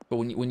 But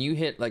when you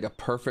hit like a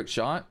perfect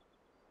shot,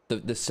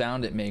 the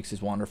sound it makes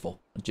is wonderful.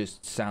 It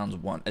just sounds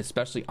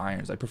especially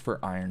irons. I prefer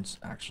irons,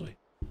 actually.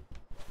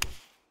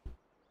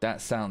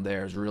 That sound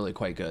there is really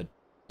quite good.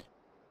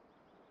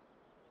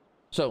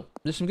 So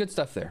there's some good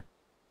stuff there,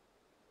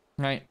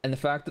 right? And the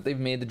fact that they've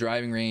made the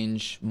driving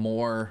range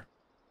more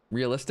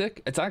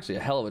realistic, it's actually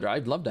a hell of a drive.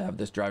 I'd love to have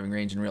this driving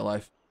range in real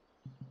life,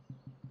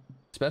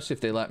 especially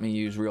if they let me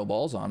use real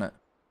balls on it.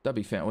 That'd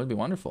be fan. Would be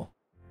wonderful.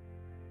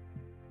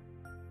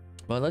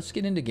 But let's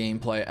get into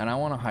gameplay, and I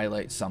want to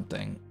highlight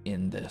something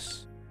in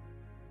this.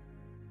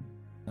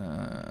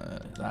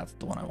 That's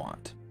the one I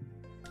want.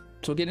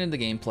 So we'll get into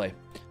the gameplay.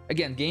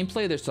 Again,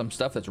 gameplay, there's some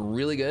stuff that's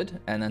really good,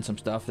 and then some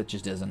stuff that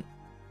just isn't.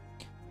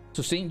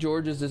 So St.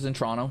 George's is in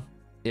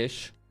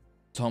Toronto-ish.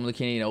 It's home of the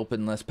Canadian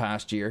Open this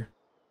past year.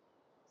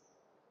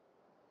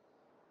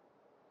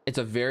 It's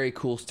a very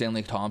cool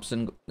Stanley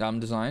Thompson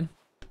design.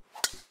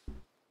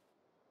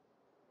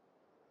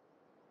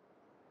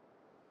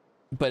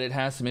 But it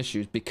has some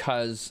issues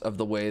because of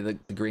the way the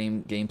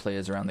gameplay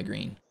is around the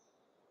green.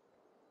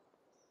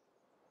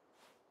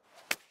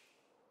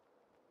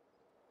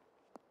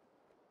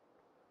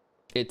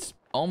 It's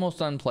almost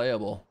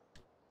unplayable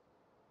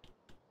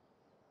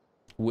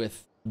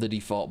with the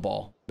default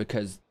ball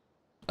because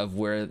of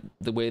where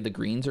the way the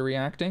greens are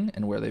reacting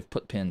and where they've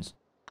put pins.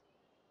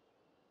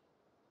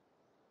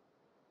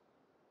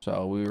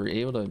 So we were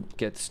able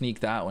to sneak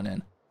that one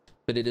in.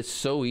 But it is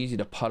so easy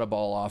to putt a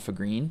ball off a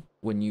green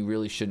when you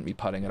really shouldn't be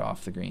putting it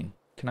off the green.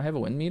 Can I have a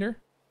wind meter?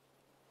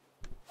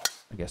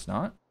 I guess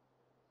not.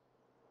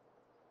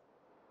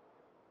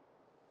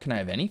 Can I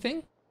have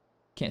anything?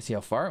 Can't see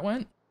how far it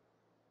went.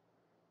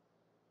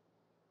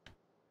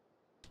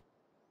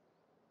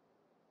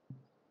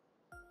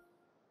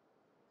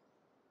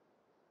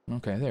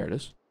 Okay, there it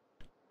is.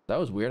 That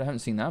was weird. I haven't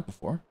seen that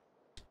before.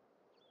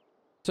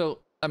 So,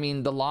 I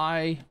mean, the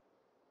lie,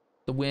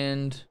 the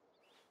wind,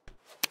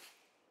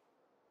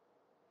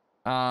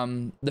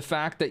 the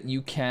fact that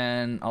you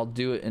can, I'll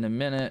do it in a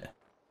minute.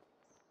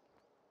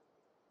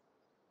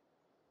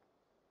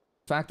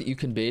 The fact that you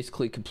can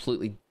basically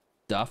completely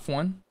duff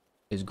one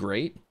is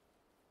great.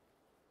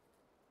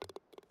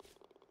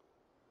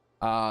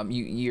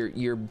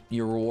 You're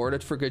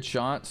rewarded for good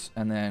shots,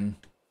 and then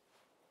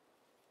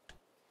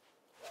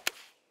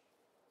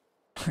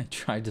I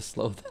tried to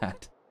slow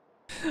that.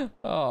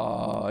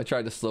 Oh, I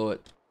tried to slow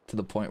it to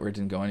the point where it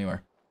didn't go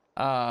anywhere.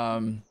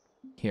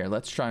 Here,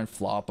 let's try and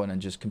flop one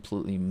and just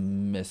completely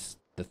miss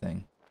the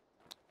thing.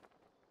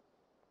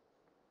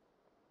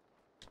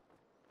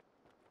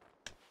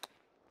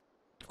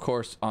 Of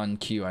course, on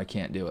cue, I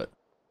can't do it.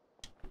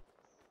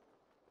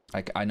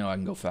 I know I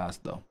can go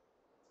fast though.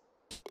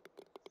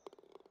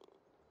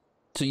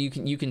 So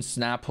you can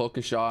snap hook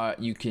a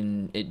shot. You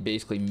can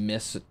basically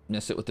miss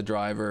it with the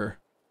driver.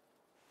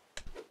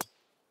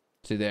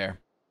 See there,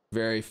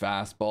 very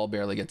fast. Ball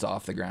barely gets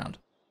off the ground.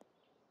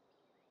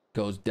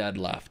 Goes dead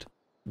left.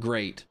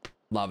 Great,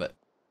 love it.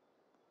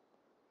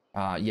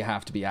 You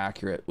have to be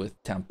accurate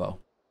with tempo,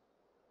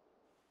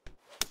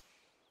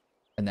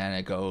 and then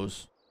it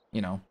goes,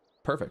 you know,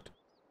 perfect.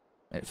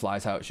 It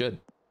flies how it should.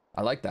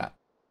 I like that.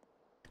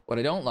 What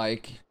I don't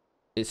like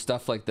is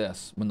stuff like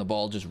this, when the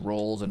ball just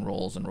rolls and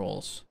rolls and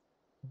rolls.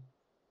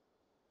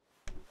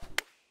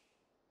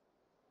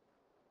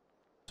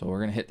 So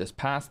we're gonna hit this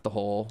past the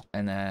hole,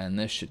 and then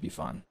this should be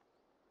fun.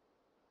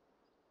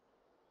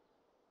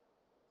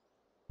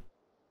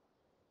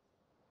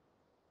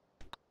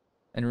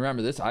 And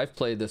remember this, I've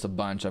played this a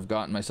bunch. I've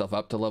gotten myself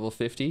up to level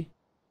 50.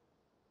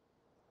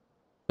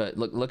 But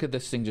look at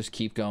this thing just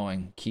keep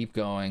going, keep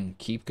going,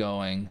 keep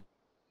going,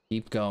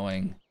 keep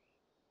going.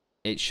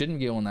 It shouldn't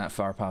be going that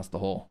far past the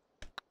hole.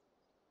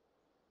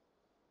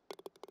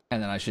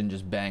 And then I shouldn't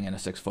just bang in a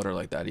 6-footer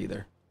like that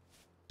either.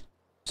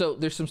 So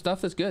there's some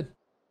stuff that's good.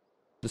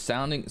 The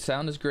sound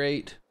is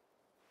great.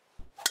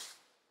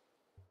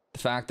 The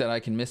fact that I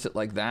can miss it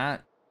like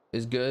that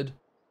is good.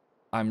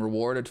 I'm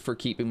rewarded for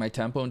keeping my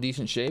tempo in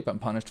decent shape. I'm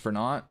punished for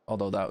not,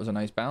 although that was a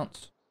nice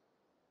bounce.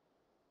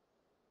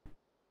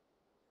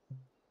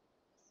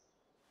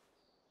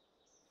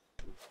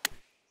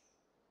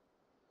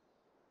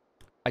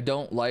 I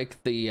don't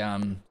like the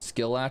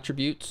skill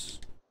attributes.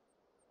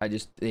 I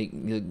just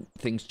think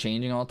things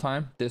changing all the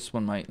time. This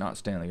one might not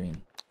stay on the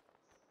green.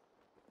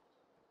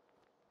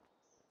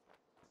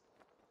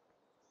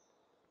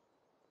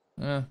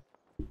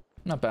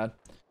 Not bad.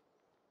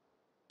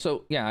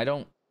 So yeah, I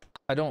don't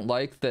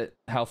like that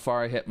how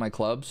far I hit my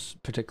clubs,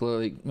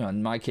 particularly, you know,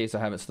 in my case I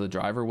have it so the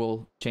driver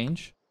will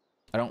change.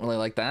 I don't really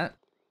like that,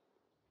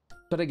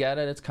 but I get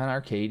it. It's kind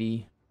of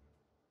arcadey.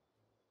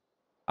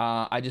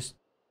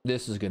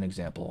 This is a good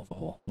example of a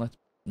hole. Let's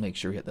make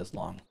sure we hit this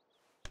long.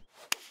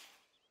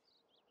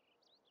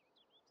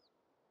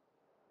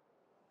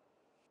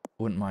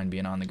 Wouldn't mind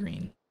being on the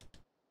green,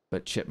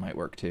 but chip might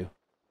work too.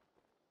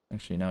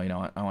 Actually, no, you know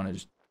what? I want to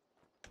just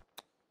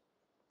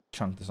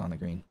chunk this on the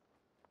green.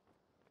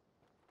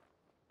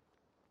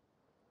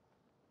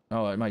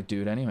 Oh, it might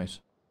do it anyways.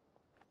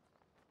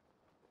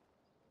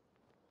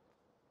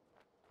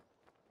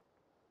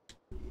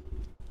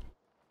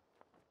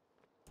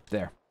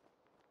 There.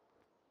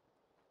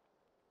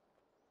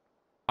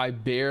 I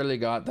barely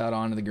got that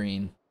onto the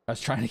green. I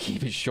was trying to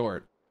keep it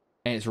short,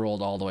 and it's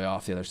rolled all the way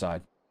off the other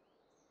side.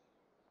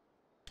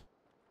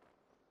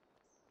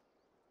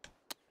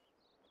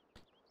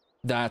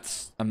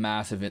 That's a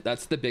massive hit.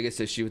 That's the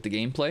biggest issue with the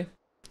gameplay,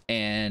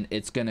 and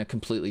it's going to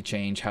completely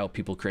change how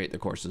people create their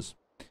courses,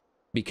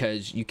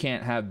 because you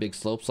can't have big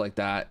slopes like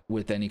that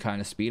with any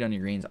kind of speed on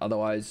your greens.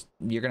 Otherwise,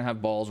 you're going to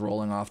have balls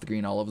rolling off the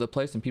green all over the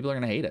place, and people are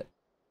going to hate it.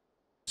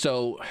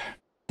 So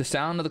the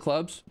sound of the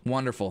clubs,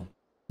 wonderful.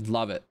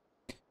 Love it.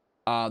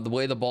 The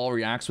way the ball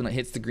reacts when it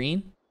hits the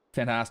green,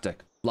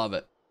 fantastic. Love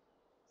it.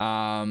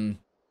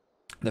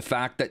 The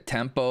fact that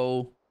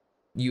tempo,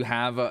 you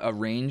have a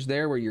range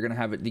there where you're gonna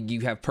have it.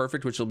 You have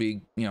perfect, which will be,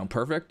 you know,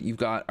 perfect. You've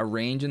got a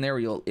range in there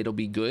where it'll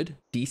be good,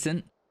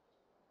 decent,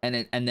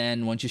 and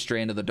then once you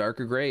stray into the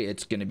darker gray,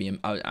 it's gonna be an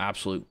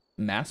absolute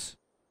mess.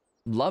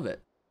 Love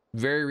it.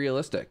 Very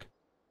realistic.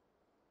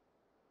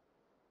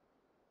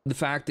 The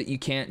fact that you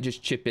can't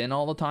just chip in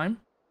all the time,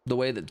 the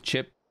way that the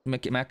chip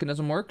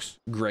mechanism works,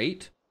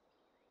 great.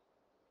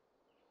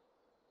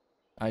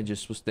 I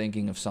just was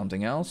thinking of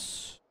something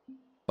else.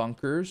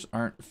 Bunkers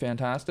aren't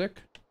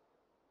fantastic.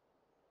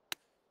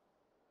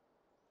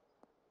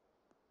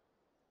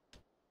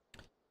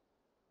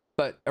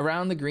 But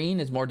around the green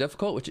is more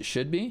difficult, which it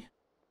should be.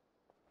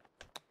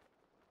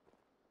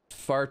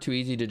 Far too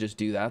easy to just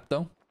do that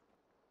though,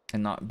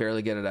 and not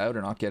barely get it out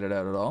or not get it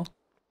out at all.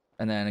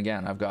 And then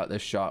again, I've got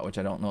this shot, which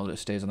I don't know that it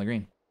stays on the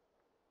green.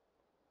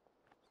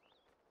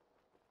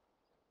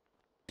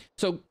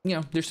 So, you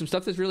know, there's some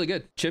stuff that's really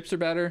good. Chips are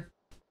better.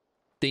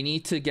 They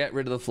need to get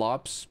rid of the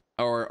flops,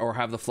 or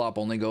have the flop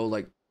only go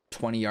like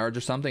 20 yards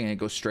or something and it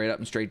goes straight up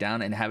and straight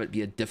down, and have it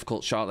be a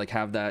difficult shot, like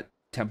have that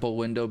tempo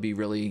window be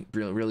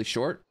really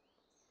short,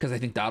 because I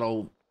think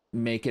that'll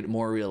make it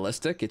more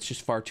realistic. It's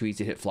just far too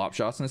easy to hit flop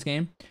shots in this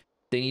game.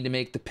 They need to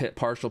make the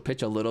partial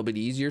pitch a little bit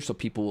easier so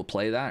people will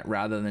play that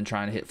rather than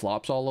trying to hit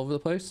flops all over the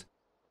place.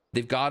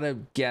 They've got to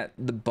get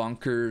the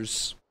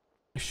bunkers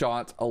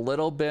shots a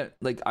little bit,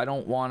 like, I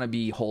don't want to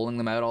be holding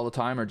them out all the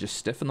time or just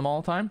stiffing them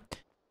all the time,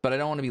 but I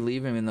don't want to be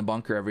leaving them in the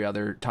bunker every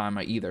other time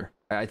either.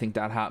 I think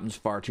that happens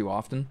far too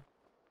often.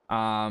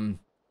 And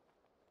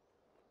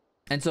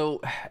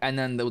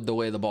then the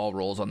way the ball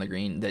rolls on the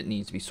green, that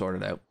needs to be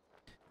sorted out.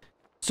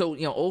 So,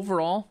 you know,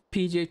 overall,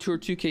 PGA Tour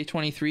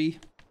 2K23,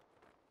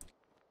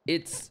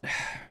 it's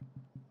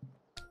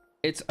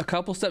a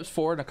couple steps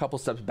forward and a couple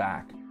steps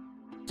back.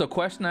 So,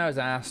 question I was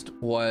asked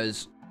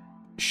was,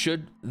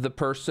 should the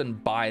person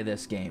buy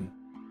this game?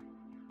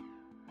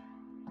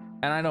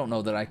 And I don't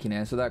know that I can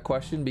answer that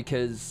question,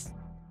 because,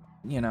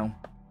 you know,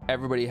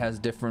 everybody has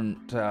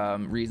different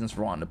reasons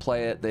for wanting to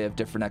play it. They have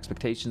different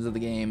expectations of the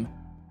game.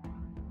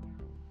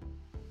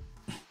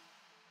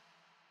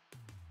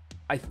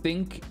 I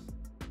think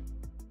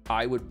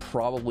I would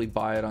probably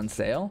buy it on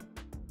sale.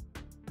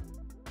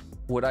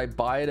 Would I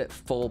buy it at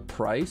full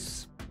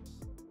price?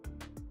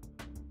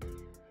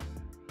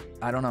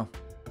 I don't know.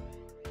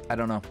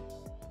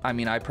 I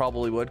mean, I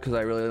probably would, because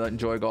I really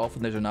enjoy golf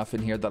and there's enough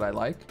in here that I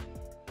like.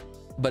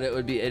 But it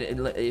would be,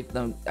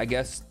 I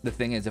guess the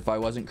thing is, if I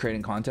wasn't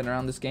creating content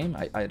around this game,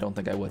 I don't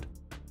think I would.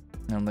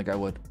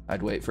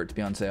 I'd wait for it to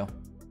be on sale.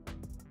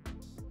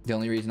 The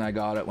only reason I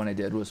got it when I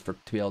did was to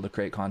be able to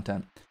create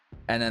content.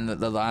 And then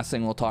the last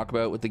thing we'll talk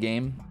about with the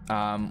game,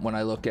 when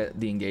I look at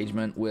the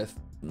engagement with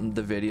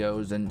the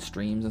videos and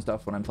streams and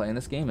stuff when I'm playing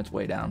this game, it's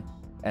way down.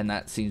 And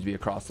that seems to be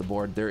across the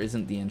board. There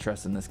isn't the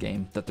interest in this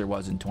game that there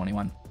was in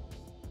 21.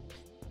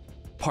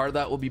 Part of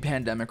that will be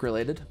pandemic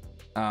related.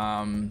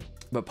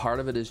 But part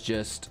of it is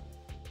just,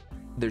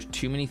 there's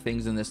too many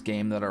things in this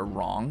game that are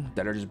wrong,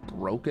 that are just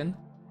broken.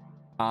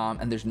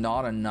 And there's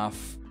not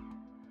enough,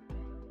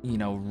 you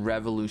know,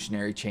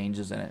 revolutionary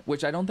changes in it,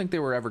 which I don't think they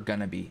were ever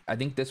going to be. I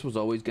think this was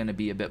always going to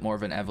be a bit more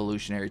of an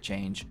evolutionary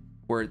change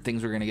where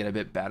things were going to get a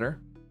bit better.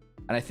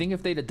 And I think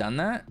if they'd have done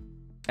that,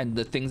 and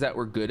the things that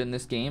were good in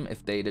this game,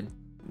 if they'd have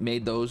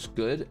made those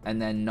good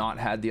and then not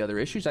had the other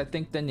issues, I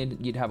think then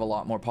you'd have a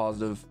lot more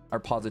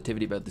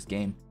positivity about this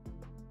game.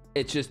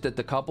 It's just that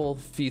the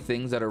few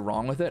things that are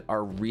wrong with it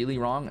are really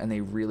wrong, and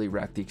they really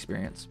wreck the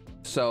experience.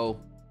 So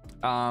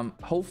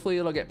hopefully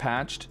it'll get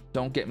patched.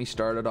 Don't get me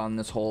started on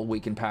this whole we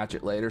can patch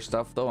it later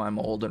stuff though. I'm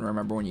old and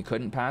remember when you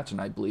couldn't patch, and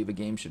I believe a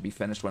game should be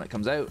finished when it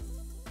comes out.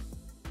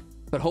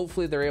 But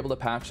hopefully they're able to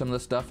patch some of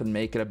this stuff and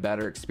make it a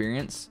better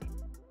experience.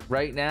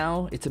 Right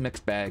now it's a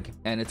mixed bag,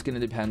 and it's going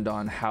to depend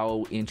on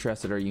how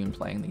interested are you in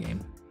playing the game.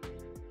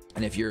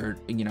 And if you're,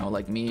 you know,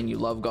 like me and you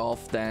love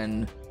golf,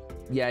 then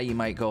yeah, you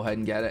might go ahead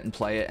and get it and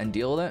play it and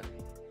deal with it.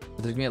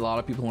 But there's gonna be a lot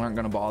of people who aren't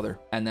gonna bother.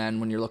 And then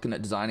when you're looking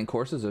at designing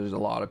courses, there's a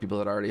lot of people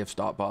that already have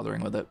stopped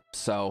bothering with it.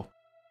 So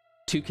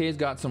 2K's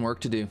got some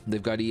work to do.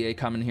 They've got EA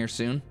coming here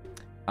soon.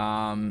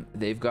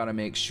 They've got to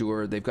make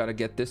sure, they've got to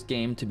get this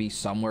game to be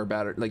somewhere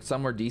better, like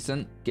somewhere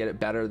decent, get it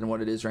better than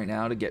what it is right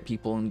now to get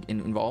people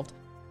involved.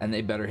 And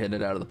they better hit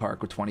it out of the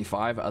park with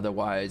 25.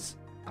 Otherwise,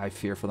 I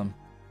fear for them.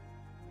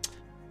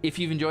 If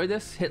you've enjoyed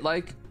this, hit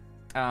like.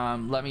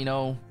 Let me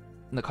know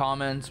in the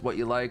comments what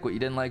you like, what you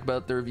didn't like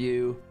about the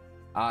review.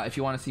 If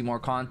you want to see more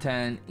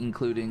content,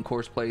 including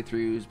course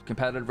playthroughs,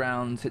 competitive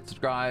rounds, hit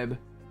subscribe.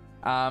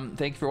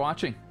 Thank you for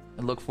watching.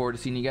 I look forward to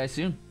seeing you guys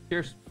soon.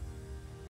 Cheers.